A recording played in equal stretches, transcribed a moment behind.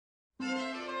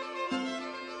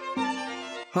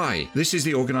Hi, this is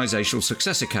the Organisational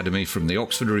Success Academy from the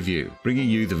Oxford Review, bringing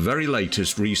you the very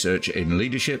latest research in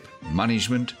leadership,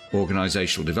 management,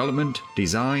 organisational development,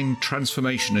 design,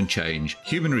 transformation and change,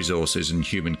 human resources and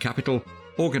human capital,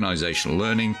 organisational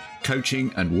learning,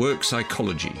 coaching and work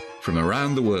psychology from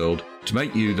around the world to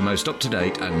make you the most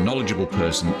up-to-date and knowledgeable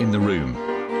person in the room.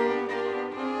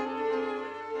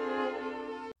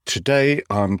 Today,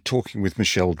 I'm talking with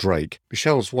Michelle Drake.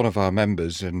 Michelle's one of our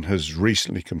members and has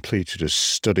recently completed a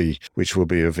study which will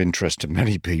be of interest to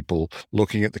many people,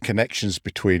 looking at the connections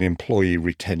between employee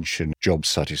retention and job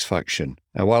satisfaction.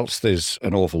 Now, whilst there's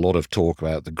an awful lot of talk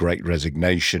about the Great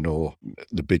Resignation, or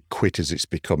the Big Quit as it's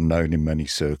become known in many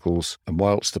circles, and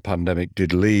whilst the pandemic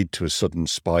did lead to a sudden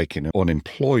spike in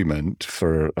unemployment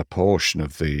for a portion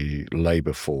of the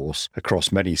labour force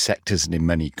across many sectors and in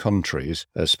many countries,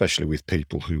 especially with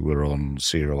people who were on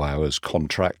 0 hours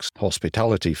contracts,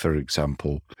 hospitality, for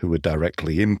example, who were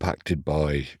directly impacted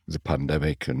by the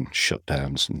pandemic and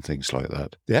shutdowns and things like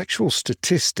that. The actual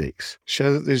statistics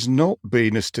show that there's not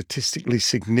been a statistically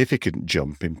significant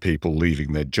jump in people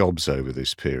leaving their jobs over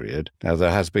this period. Now, there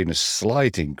has been a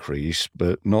slight increase,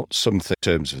 but not something in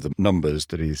terms of the numbers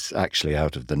that is actually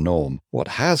out of the norm. What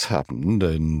has happened,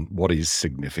 and what is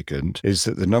significant, is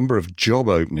that the number of job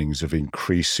openings have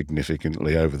increased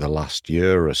significantly over the last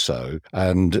year or so,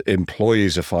 and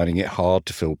employees are finding it hard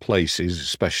to fill places,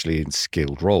 especially in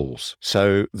skilled roles.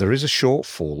 So there is a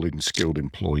shortfall in skilled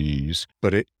employees,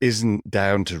 but it isn't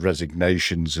down to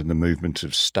resignations and the movement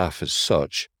of staff as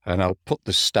such. And I'll put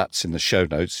the stats in the show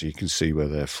notes so you can see where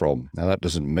they're from. Now, that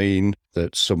doesn't mean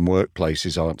that some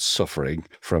workplaces aren't suffering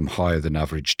from higher than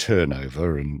average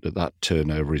turnover and that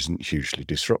turnover isn't hugely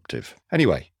disruptive.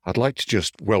 Anyway, I'd like to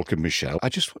just welcome Michelle. I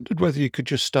just wondered whether you could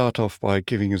just start off by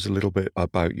giving us a little bit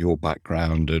about your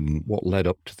background and what led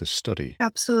up to the study.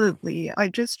 Absolutely. I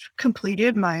just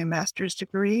completed my master's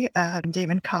degree at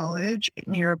Damon College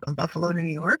near Buffalo, New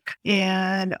York.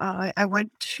 And I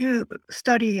went to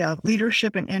study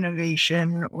leadership and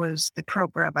innovation was the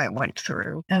program I went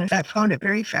through. And I found it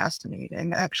very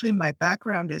fascinating. Actually, my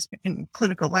background is in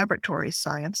clinical laboratory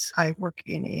science. I work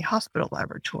in a hospital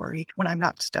laboratory when I'm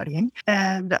not studying.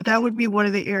 And that would be one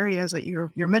of the areas that you're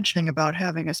mentioning about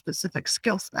having a specific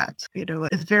skill set. You know,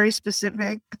 it's very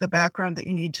specific, the background that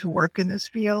you need to work in this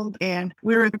field. And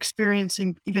we were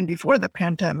experiencing, even before the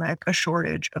pandemic, a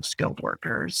shortage of skilled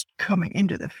workers coming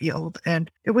into the field.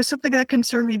 And it was something that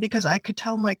concerned me because I could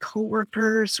tell my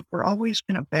coworkers were always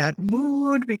in a bad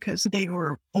mood because they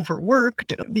were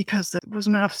overworked, because there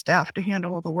wasn't enough staff to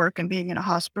handle all the work, and being in a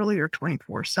hospital, you're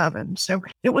 24/7. So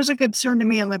it was a concern to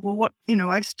me. I'm like, well, what,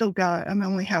 I'm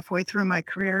only halfway through my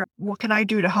career. What can I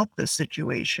do to help this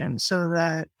situation so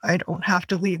that I don't have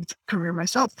to leave the career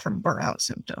myself from burnout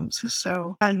symptoms?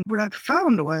 So, and what I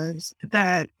found was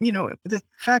that, the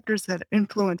factors that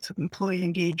influence employee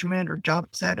engagement or job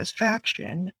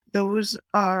satisfaction, those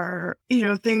are,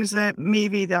 things that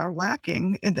maybe they are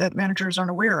lacking and that managers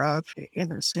aren't aware of in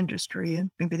this industry. And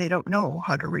maybe they don't know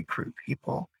how to recruit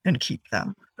people and keep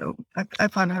them. So I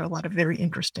found out a lot of very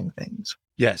interesting things.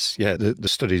 Yes, yeah, the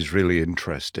study is really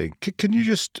interesting. Can you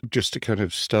just to kind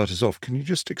of start us off, can you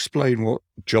just explain what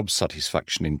job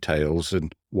satisfaction entails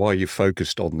and why you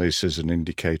focused on this as an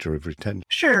indicator of retention?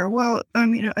 Sure. Well,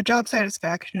 a job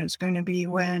satisfaction is going to be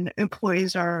when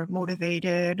employees are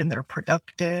motivated and they're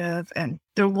productive and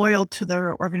they're loyal to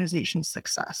their organization's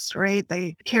success, right?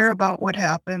 They care about what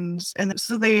happens, and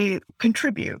so they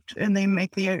contribute and they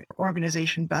make the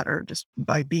organization better just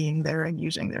by being there and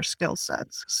using their skill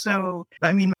sets. So,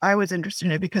 I was interested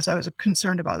in it because I was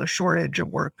concerned about the shortage of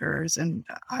workers, and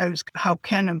how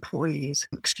can employers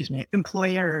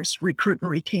recruit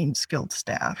and retain skilled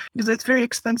staff? Because it's very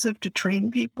expensive to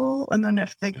train people, and then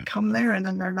if they come there and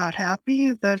then they're not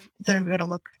happy, that they're going to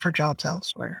look for jobs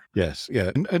elsewhere. Yes,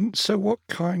 yeah. And so what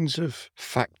kinds of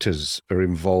factors are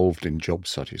involved in job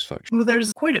satisfaction? Well,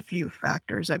 there's quite a few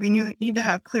factors. You need to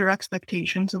have clear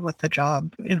expectations of what the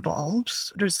job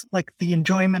involves. There's like the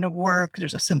enjoyment of work.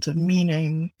 There's a sense of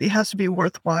meaning. It has to be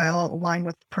worthwhile, aligned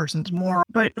with the person's moral.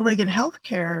 But like in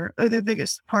healthcare, the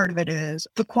biggest part of it is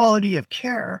the quality of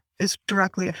care is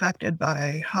directly affected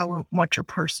by how much a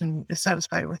person is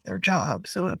satisfied with their job.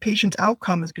 So a patient's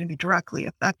outcome is going to be directly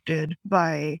affected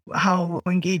by how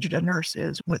engaged a nurse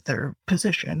is with their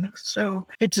position. So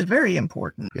it's very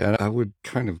important. Yeah, I would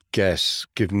kind of guess,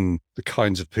 given the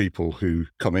kinds of people who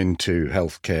come into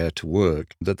healthcare to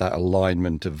work, that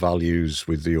alignment of values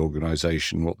with the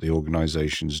organisation, what the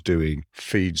organisation's doing,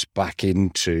 feeds back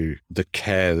into the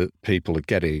care that people are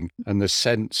getting and the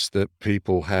sense that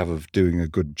people have of doing a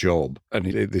good job job, and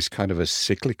this kind of a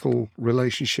cyclical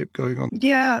relationship going on?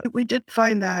 Yeah, we did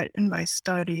find that in my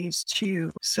studies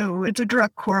too. So it's a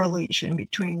direct correlation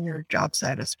between your job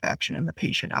satisfaction and the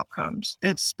patient outcomes.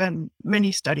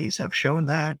 Many studies have shown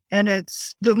that. And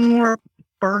it's the more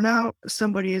burnout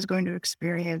somebody is going to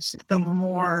experience, the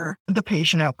more the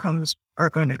patient outcomes are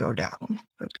going to go down.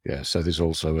 Yeah, so there's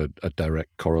also a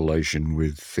direct correlation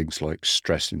with things like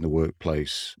stress in the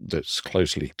workplace that's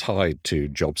closely tied to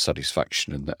job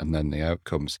satisfaction and then the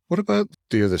outcomes. What about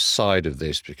the other side of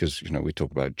this? Because, we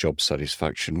talk about job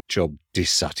satisfaction, job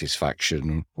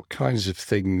dissatisfaction. What kinds of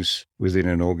things within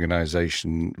an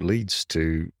organization leads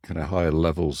to kind of higher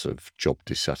levels of job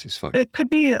dissatisfaction? It could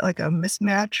be like a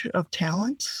mismatch of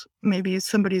talents. Maybe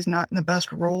somebody's not in the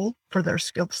best role for their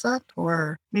skill set,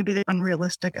 or maybe they have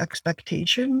unrealistic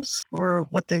expectations for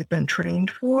what they've been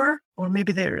trained for. Or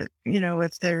maybe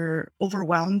if they're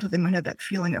overwhelmed, they might have that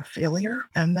feeling of failure,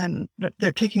 and then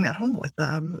they're taking that home with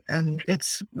them, and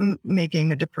it's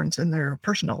making a difference in their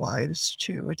personal lives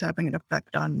too. It's having an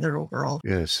effect on their overall.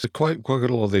 Yes, so quite a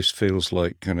lot of this feels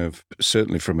like kind of,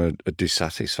 certainly from a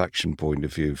dissatisfaction point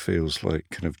of view, feels like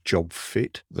kind of job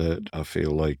fit, that I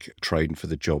feel like trained for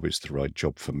the job, it's the right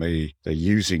job for me, they're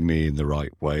using me in the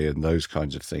right way, and those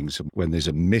kinds of things. And when there's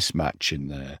a mismatch in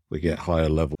there, we get higher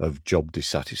level of job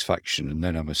dissatisfaction. And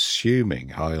then I'm assuming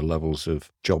higher levels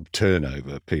of job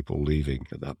turnover, people leaving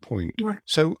at that point. Right.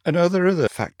 So, and are there other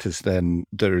factors then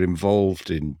that are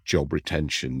involved in job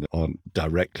retention that aren't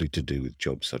directly to do with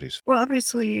job satisfaction? Well,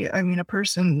 obviously, a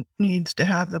person needs to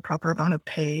have the proper amount of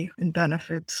pay and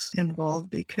benefits involved,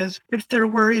 because if they're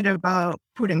worried about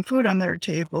putting food on their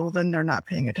table, then they're not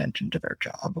paying attention to their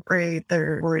job, right?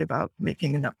 They're worried about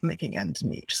making ends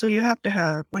meet. So you have to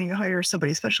have, when you hire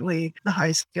somebody, especially the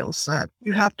high skill set,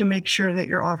 you have to make sure that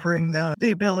you're offering them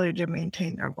the ability to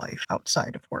maintain their life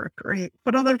outside of work, right?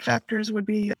 But other factors would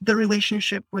be the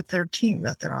relationship with their team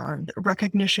that they're on,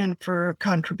 recognition for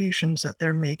contributions that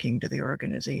they're making to the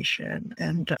organization.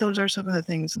 And those are some of the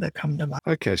things that come to mind.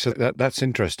 Okay, so that's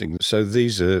interesting. So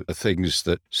these are things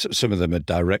that some of them are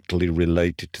directly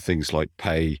related to things like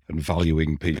pay and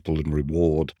valuing people and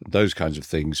reward, those kinds of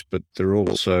things, but there are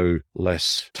also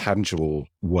less tangible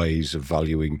ways of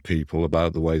valuing people,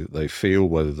 about the way that they feel,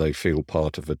 whether they feel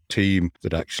part of a team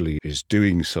that actually is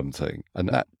doing something. And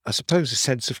that, I suppose, a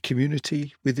sense of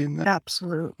community within that.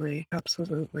 Absolutely.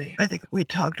 Absolutely. I think we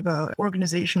talked about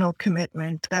organizational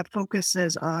commitment that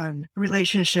focuses on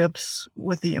relationships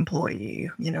with the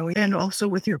employee, and also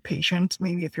with your patients,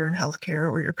 maybe if you're in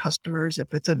healthcare, or your customers,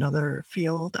 if it's another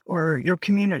field, or your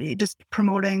community, just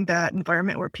promoting that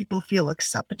environment where people feel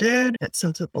accepted, that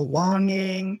sense of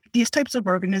belonging. These types of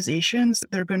organizations,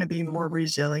 they're going to be more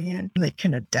resilient. They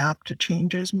can adapt to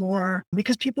changes more,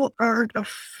 because people aren't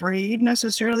afraid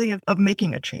necessarily of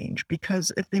making a change,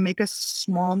 because if they make a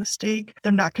small mistake,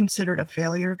 they're not considered a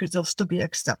failure, because they'll still be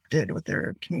accepted with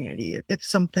their community. If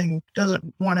something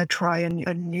doesn't want to try a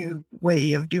new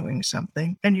way of doing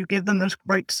something, and you give them the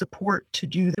right support to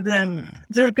do, then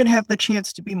they're going to have the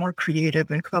chance to be more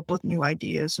creative and come up with new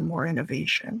ideas and more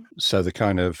innovation. So the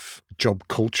kind of job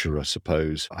culture, I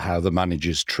suppose, how the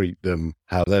managers treat them,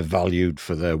 how they're valued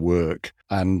for their work,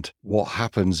 and what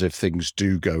happens if things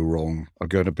do go wrong are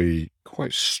going to be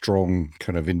quite strong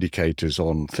kind of indicators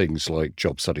on things like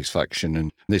job satisfaction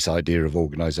and this idea of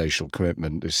organizational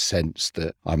commitment, this sense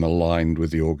that I'm aligned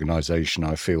with the organization,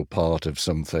 I feel part of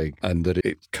something, and that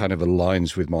it kind of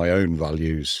aligns with my own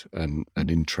values and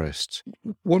interests.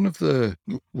 Some of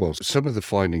the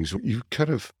findings, you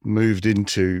kind of moved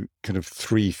into kind of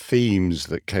three themes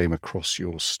that came across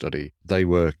your study. They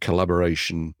were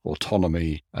collaboration,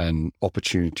 autonomy, and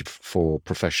opportunity for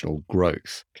professional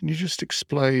growth. Can you just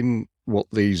explain what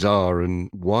these are and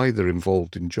why they're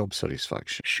involved in job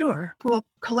satisfaction? Sure. Well,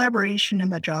 collaboration in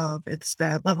the job, it's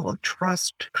that level of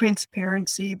trust,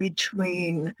 transparency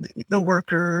between the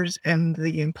workers and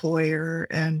the employer.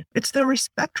 And it's the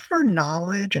respect for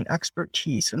knowledge and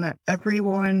expertise, and that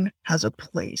everyone has a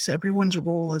place. Everyone's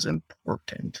role is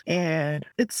important. And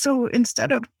it's so,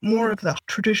 instead of more of the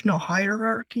traditional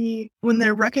hierarchy, when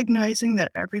they're recognizing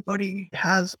that everybody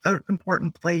has an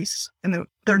important place and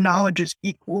their knowledge is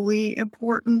equally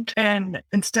important. And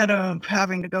instead of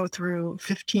having to go through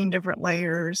 15 different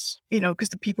layers, because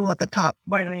the people at the top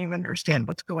might not even understand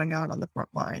what's going on the front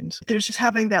lines. There's just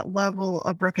having that level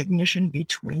of recognition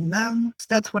between them. So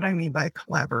that's what I mean by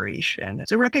collaboration.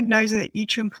 So recognizing that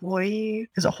each employee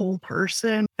is a whole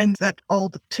person, and that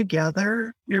all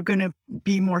together, you're going to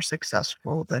be more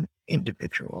successful than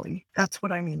individually. That's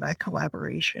what I mean by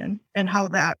collaboration, and how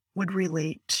that would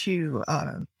relate to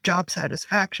job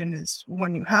satisfaction is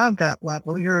when you have that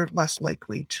level, you're less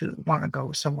likely to want to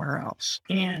go somewhere else.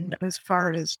 And as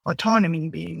far as autonomy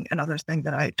being another thing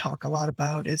that I talk a lot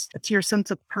about is it's your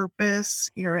sense of purpose,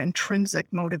 your intrinsic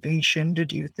motivation to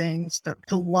do things,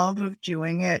 the love of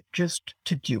doing it just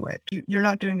to do it. You're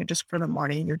not doing it just for the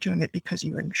money. You're doing it because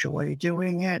you enjoy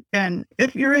doing it. And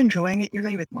if you're enjoying it, you're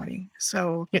going to make money.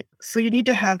 So you need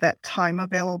to have that time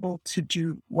available to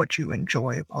do what you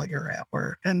enjoy while you're at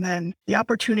work. And then the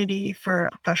opportunity for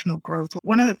professional growth.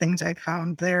 One of the things I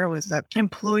found there was that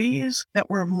employees that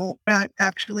were that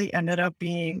actually ended up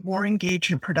being more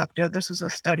engaged and productive. This was a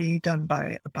study done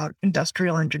by about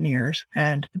industrial engineers,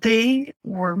 and they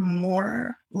were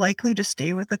more likely to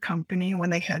stay with the company when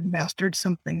they had mastered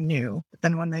something new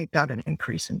than when they got an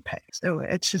increase in pay. So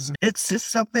it's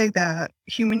just something that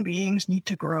human beings need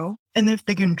to grow. And if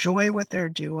they enjoy what they're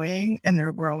doing and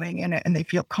they're growing in it and they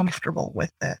feel comfortable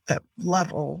with that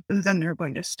level, then they're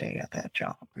going to stay at that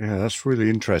job. Yeah, that's really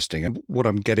interesting. And what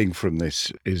I'm getting from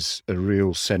this is a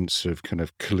real sense of kind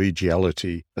of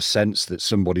collegiality, a sense that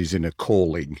somebody's in a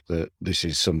calling, that this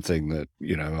is something that,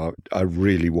 I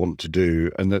really want to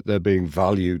do, and that they're being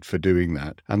valued for doing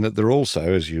that. And that they're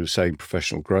also, as you were saying,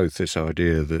 professional growth, this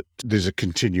idea that there's a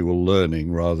continual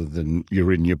learning rather than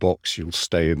you're in your box, you'll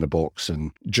stay in the box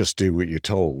and just do what you're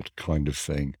told kind of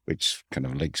thing, which kind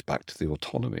of links back to the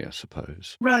autonomy, I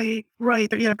suppose. Right.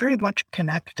 Yeah, very much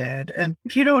connected. And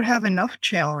if you don't have enough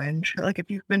challenge, like if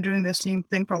you've been doing the same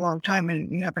thing for a long time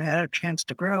and you haven't had a chance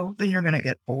to grow, then you're going to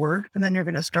get bored, and then you're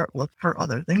going to start looking for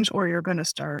other things, or you're going to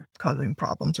start causing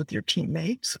problems with your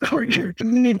teammates or your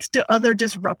other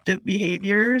disruptive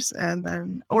behaviors. And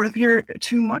then, or if you're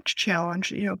too much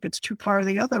challenge, it gets too far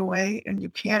the other way and you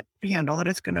can't handle it,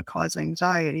 it's going to cause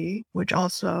anxiety, which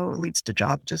also leads to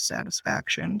job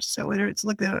dissatisfaction. So it's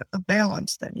like a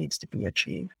balance that needs to be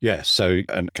achieved. Yeah, so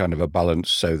and kind of a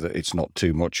balance so that it's not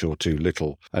too much or too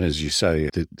little. And as you say,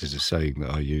 there's a saying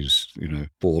that I use,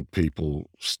 bored people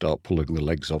start pulling the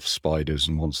legs off spiders,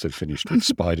 and once they've finished with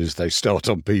spiders, they start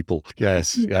on people.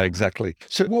 Yes, yeah, exactly.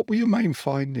 So what were your main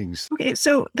findings? Okay,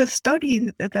 so the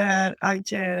study that I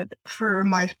did for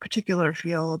my particular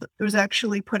field, it was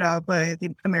actually put out by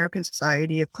the American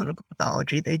Society of Clinical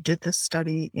Pathology. They did this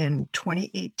study in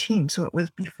 2018, so it was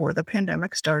before the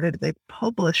pandemic started. They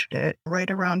published it right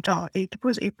around it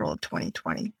was April of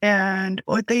 2020. And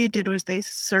what they did was they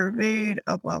surveyed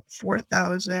about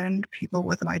 4,000 people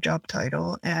with my job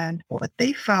title. And what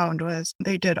they found was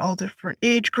they did all different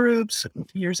age groups,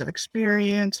 years of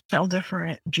experience, all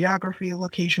different geography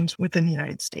locations within the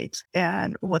United States.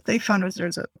 And what they found was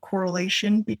there's a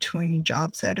correlation between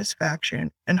job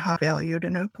satisfaction and how valued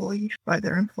an employee by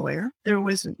their employer. There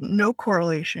was no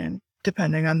correlation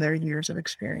depending on their years of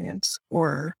experience.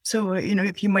 Or so,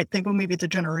 if you might think, well, maybe it's a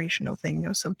generational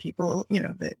thing. Some people,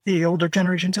 the older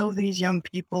generations, these young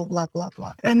people, blah, blah,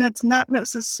 blah. And that's not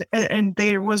necessary. And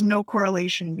there was no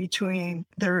correlation between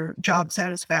their job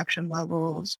satisfaction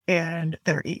levels and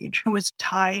their age. It was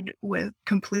tied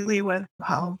completely with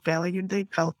how valued they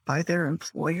felt by their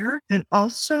employer. And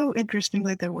also,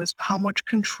 interestingly, there was how much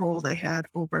control they had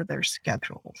over their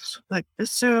schedules. And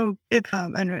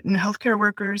healthcare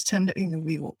workers tend to,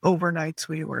 we work overnights,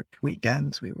 we work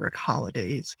weekends, we work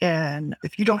holidays. And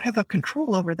if you don't have a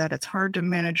control over that, it's hard to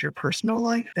manage your personal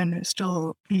life and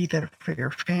still be there for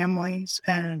your families.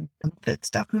 And that's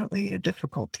definitely a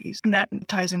difficulty. And that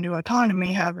ties into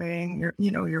autonomy, having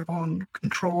your own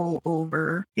control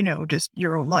over, just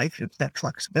your own life, that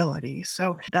flexibility.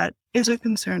 So that is a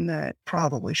concern that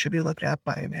probably should be looked at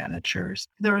by managers.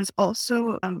 There is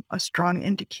also a strong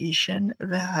indication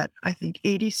that I think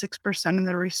 86% of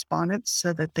the respondents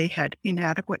said that they had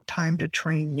inadequate time to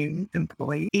train new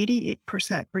employees.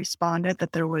 88% responded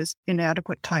that there was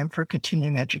inadequate time for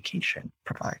continuing education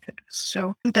provided.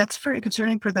 So that's very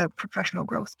concerning for the professional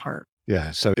growth part.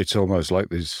 Yeah, so it's almost like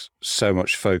there's so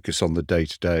much focus on the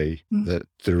day-to-day that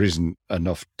there isn't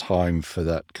enough time for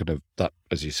that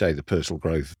as you say, the personal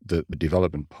growth, the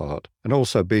development part, and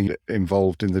also being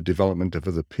involved in the development of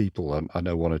other people. And I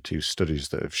know one or two studies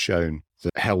that have shown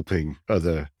that helping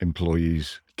other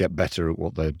employees get better at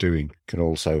what they're doing can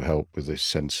also help with this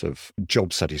sense of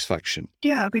job satisfaction.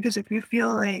 Yeah, because if you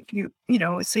feel like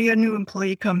say a new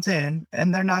employee comes in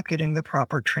and they're not getting the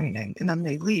proper training and then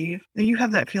they leave, then you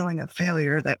have that feeling of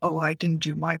failure that, I didn't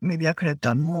do maybe I could have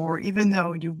done more, even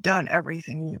though you've done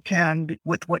everything you can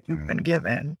with what you've been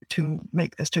given to to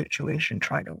make the situation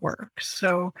try to work.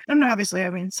 So, and obviously, I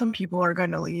mean, some people are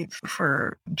going to leave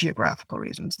for geographical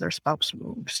reasons. Their spouse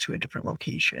moves to a different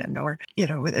location, or,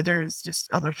 there's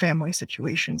just other family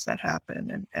situations that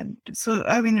happen. And so,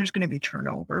 I mean, there's going to be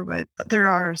turnover, but there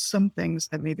are some things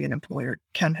that maybe an employer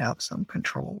can have some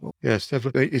control over. Yes,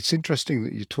 definitely. It's interesting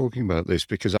that you're talking about this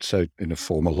because so in a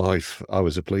former life, I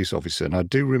was a police officer, and I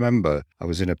do remember I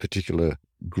was in a particular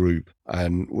group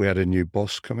and we had a new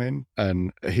boss come in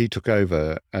and he took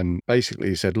over and basically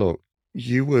he said, look,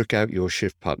 you work out your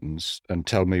shift patterns and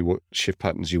tell me what shift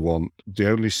patterns you want. The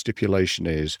only stipulation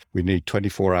is we need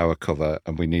 24-hour cover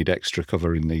and we need extra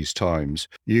cover in these times.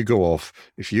 You go off.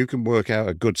 If you can work out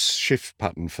a good shift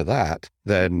pattern for that,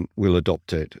 then we'll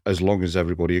adopt it as long as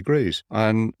everybody agrees.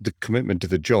 And the commitment to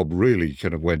the job really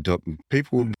kind of went up and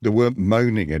people, they weren't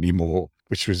moaning anymore,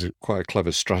 which was quite a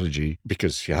clever strategy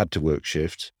because you had to work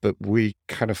shifts, but we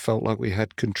kind of felt like we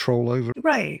had control over it.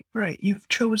 Right, right. You've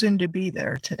chosen to be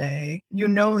there today. You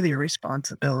know your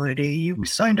responsibility. You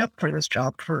signed up for this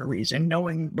job for a reason,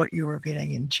 knowing what you were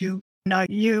getting into. Now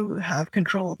you have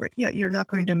control over it. Yeah, you're not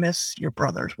going to miss your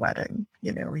brother's wedding.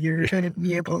 You're going to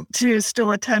be able to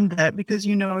still attend that because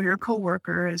your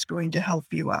coworker is going to help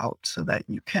you out so that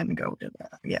you can go to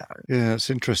that. Yeah. Yeah, it's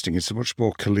interesting. It's a much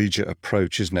more collegiate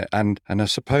approach, isn't it? And I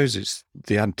suppose it's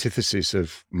the antithesis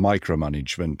of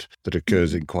micromanagement that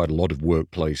occurs in quite a lot of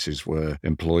workplaces where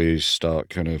employees start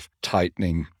kind of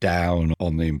tightening down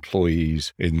on the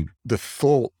employees in the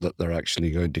thought that they're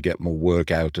actually going to get more work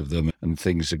out of them and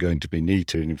things are going to be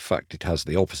neater. And in fact, it has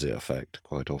the opposite effect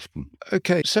quite often.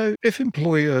 Okay, so if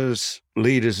employers,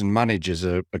 leaders and managers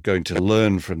are going to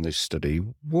learn from this study,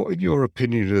 what, in your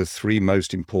opinion, are the three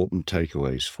most important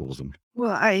takeaways for them?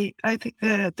 Well, I think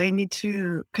that they need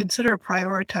to consider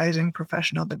prioritizing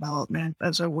professional development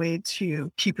as a way to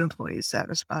keep employees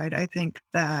satisfied. I think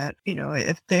that,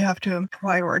 if they have to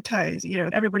prioritize,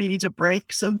 everybody needs a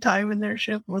break sometime in their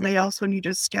shift. Well, they also need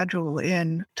to schedule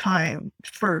in time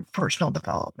for personal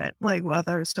development, like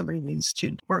whether somebody needs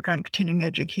to work on continuing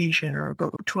education or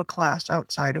go to a class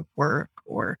outside of work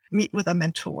or meet with a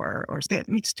mentor, or it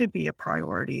needs to be a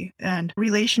priority. And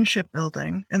relationship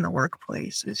building in the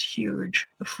workplace is huge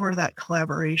for that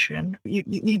collaboration. You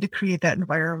need to create that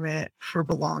environment for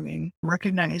belonging,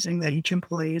 recognizing that each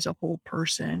employee is a whole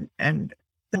person and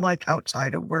life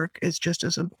outside of work is just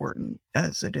as important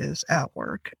as it is at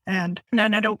work. And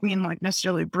I don't mean like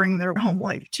necessarily bring their home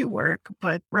life to work,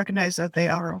 but recognize that they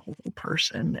are a whole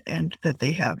person and that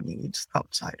they have needs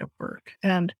outside of work.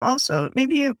 And also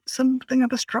maybe something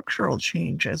of a structural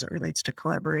change as it relates to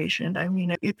collaboration. I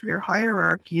mean, if your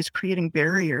hierarchy is creating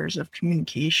barriers of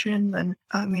communication, then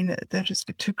that is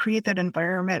to create that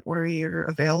environment where you're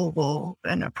available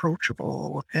and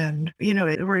approachable and,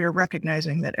 where you're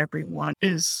recognizing that everyone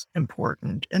is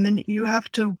important. And then you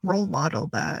have to role model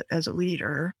that as a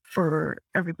leader for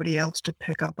everybody else to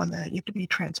pick up on that. You have to be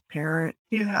transparent.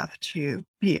 You have to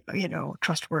be,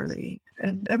 trustworthy.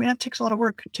 And that takes a lot of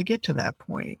work to get to that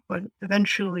point. But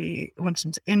eventually, once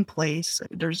it's in place,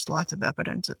 there's lots of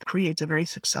evidence that creates a very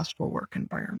successful work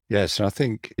environment. Yes, and I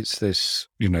think it's this,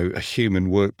 a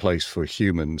human workplace for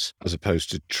humans, as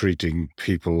opposed to treating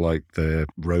people like they're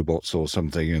robots or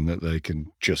something and that they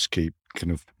can just keep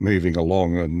kind of moving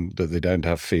along and that they don't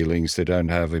have feelings, they don't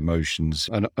have emotions,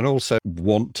 and also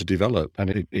want to develop.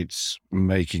 And it's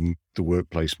making the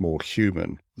workplace more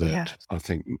human that I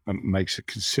think makes a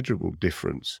considerable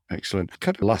difference. Excellent.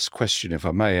 Kind of last question, if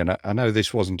I may, and I know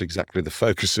this wasn't exactly the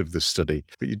focus of the study,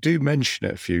 but you do mention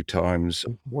it a few times.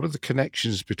 What are the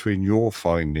connections between your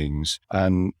findings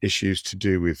and issues to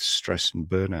do with stress and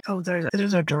burnout? Oh,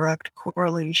 there's a direct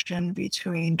correlation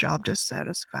between job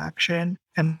dissatisfaction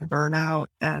and burnout.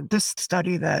 And this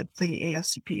study that the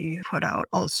ASCP put out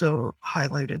also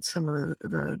highlighted some of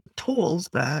the tools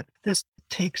that this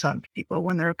takes on people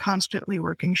when they're constantly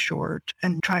working short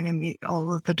and trying to meet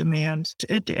all of the demands.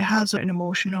 It has an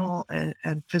emotional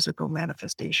and physical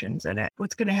manifestations in it.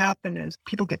 What's going to happen is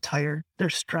people get tired, they're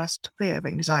stressed, they have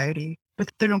anxiety, but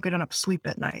they don't get enough sleep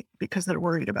at night because they're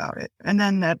worried about it. And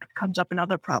then that comes up in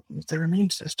other problems. Their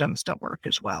immune systems don't work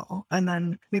as well. And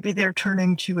then maybe they're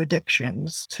turning to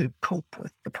addictions to cope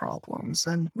with the problems,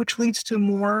 and which leads to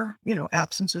more,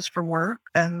 absences from work.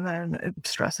 And then it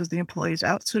stresses the employees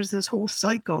out. So there's this whole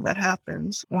cycle that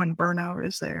happens when burnout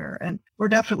is there. And we're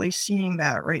definitely seeing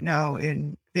that right now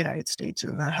in the United States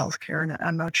in the healthcare,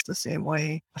 and much the same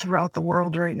way throughout the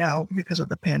world right now because of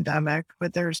the pandemic.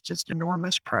 But there's just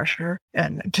enormous pressure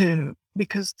and to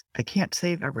because they can't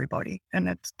save everybody.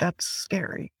 And that's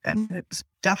scary. And it's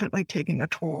definitely taking a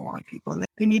toll on people.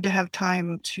 They need to have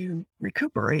time to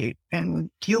recuperate and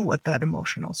deal with that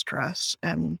emotional stress.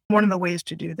 And one of the ways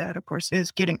to do that, of course,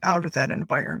 is getting out of that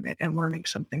environment and learning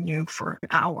something new for an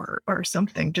hour or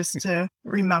something, just to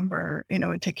remember,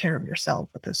 and take care of yourself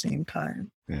at the same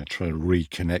time. Yeah, try to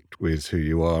reconnect with who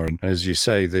you are. And as you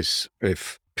say,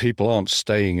 if people aren't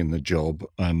staying in the job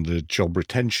and the job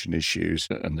retention issues,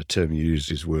 and the term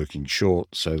used is working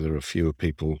short, so there are fewer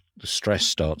people, the stress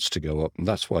starts to go up. And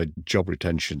that's why job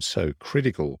retention is so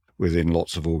critical within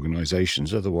lots of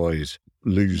organizations. Otherwise,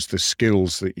 lose the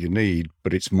skills that you need.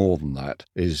 But it's more than that,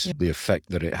 is the effect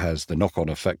that it has, the knock-on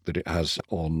effect that it has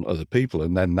on other people.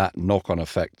 And then that knock-on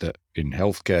effect that in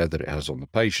healthcare that it has on the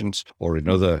patients, or in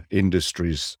other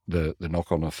industries, the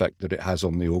knock-on effect that it has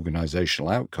on the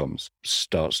organizational outcomes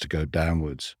starts to go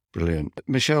downwards. Brilliant.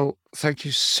 Michelle, thank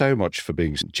you so much for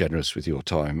being generous with your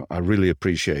time. I really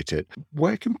appreciate it.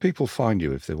 Where can people find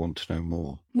you if they want to know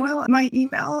more? Well, my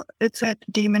email, it's at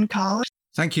Damon College.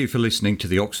 Thank you for listening to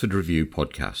the Oxford Review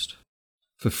podcast.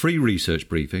 For free research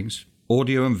briefings,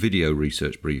 audio and video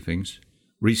research briefings,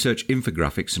 research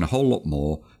infographics and a whole lot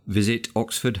more, visit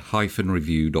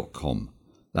oxford-review.com.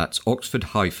 That's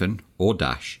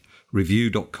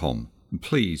oxford-review.com. And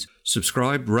please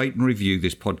subscribe, rate and review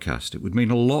this podcast. It would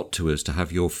mean a lot to us to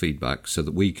have your feedback so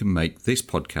that we can make this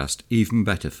podcast even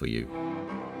better for you.